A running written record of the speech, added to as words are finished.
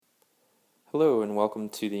Hello, and welcome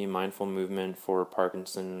to the Mindful Movement for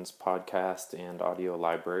Parkinson's podcast and audio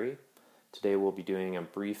library. Today we'll be doing a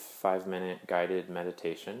brief 5-minute guided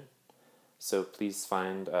meditation. So please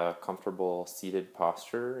find a comfortable seated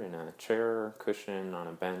posture in a chair, cushion, on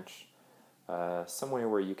a bench, somewhere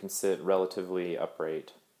where you can sit relatively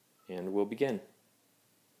upright. And we'll begin.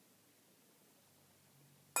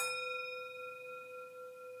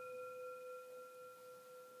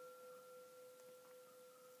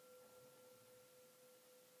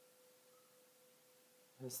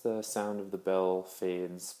 As the sound of the bell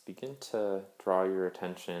fades, begin to draw your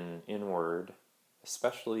attention inward,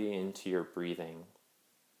 especially into your breathing.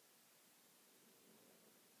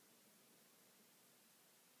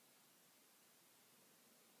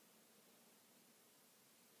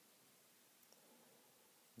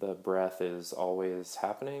 The breath is always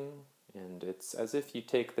happening, and it's as if you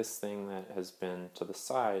take this thing that has been to the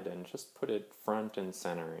side and just put it front and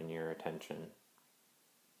center in your attention.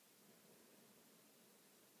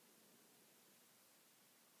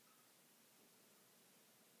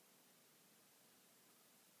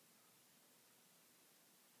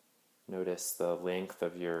 Notice the length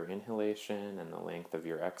of your inhalation and the length of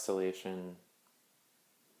your exhalation.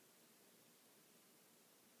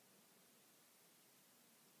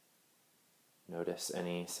 Notice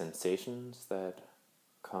any sensations that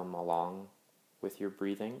come along with your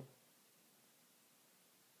breathing.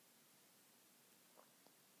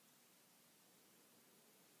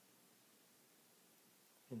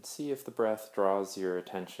 And see if the breath draws your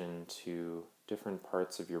attention to different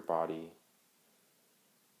parts of your body.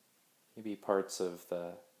 Maybe parts of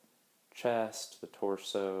the chest, the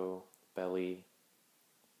torso, belly,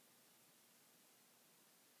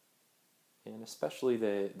 and especially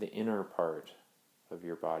the inner part of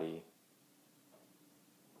your body.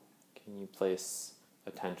 Can you place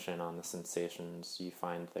attention on the sensations you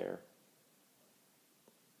find there?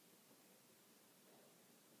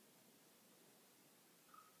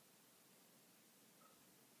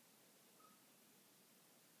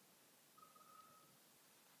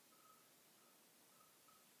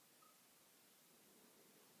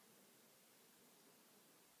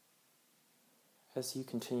 As you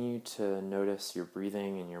continue to notice your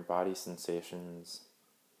breathing and your body sensations,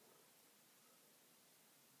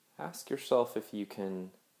 ask yourself if you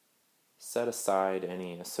can set aside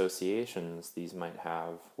any associations these might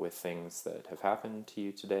have with things that have happened to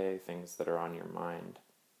you today, things that are on your mind.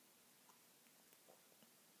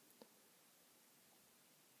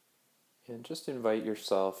 And just invite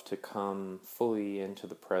yourself to come fully into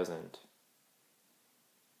the present.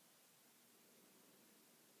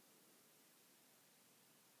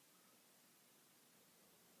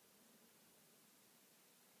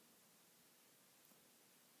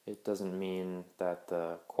 It doesn't mean that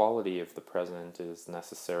the quality of the present is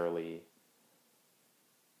necessarily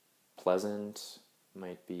pleasant. It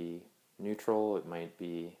might be neutral, it might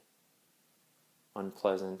be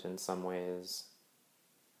unpleasant in some ways.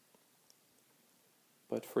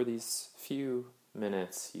 But for these few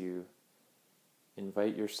minutes, you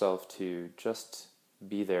invite yourself to just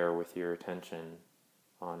be there with your attention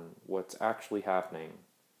on what's actually happening,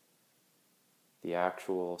 the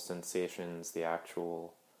actual sensations, the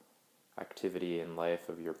actual activity and life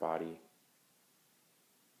of your body.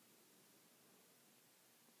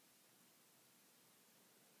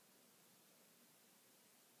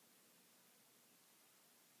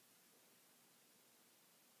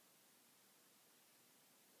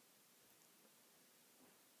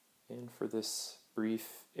 And for this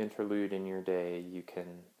brief interlude in your day, you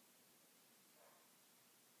can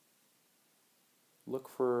look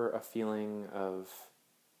for a feeling of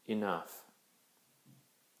enough.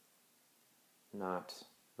 Not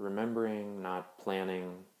remembering, not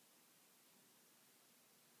planning,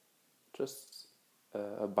 just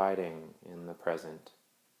abiding in the present.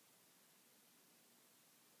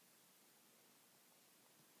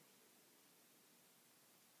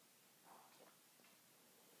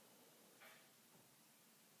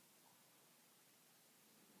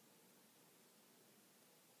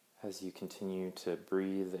 As you continue to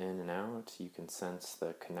breathe in and out, you can sense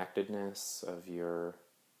the connectedness of your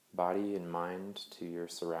body and mind to your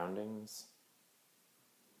surroundings.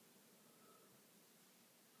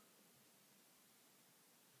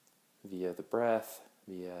 Via the breath,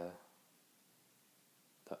 via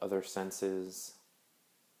the other senses.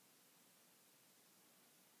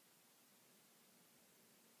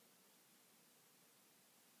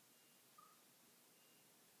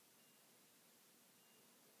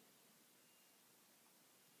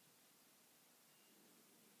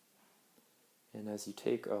 And as you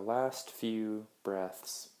take a last few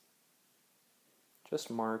breaths, just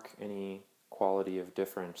mark any quality of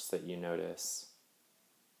difference that you notice.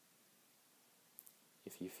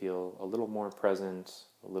 If you feel a little more present,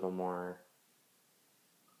 a little more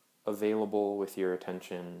available with your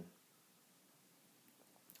attention,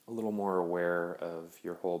 a little more aware of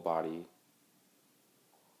your whole body.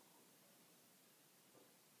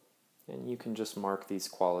 And you can just mark these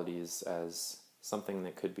qualities as something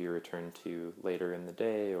that could be returned to later in the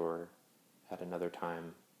day or at another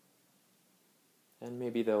time. And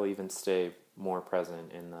maybe they'll even stay more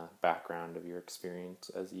present in the background of your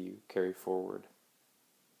experience as you carry forward.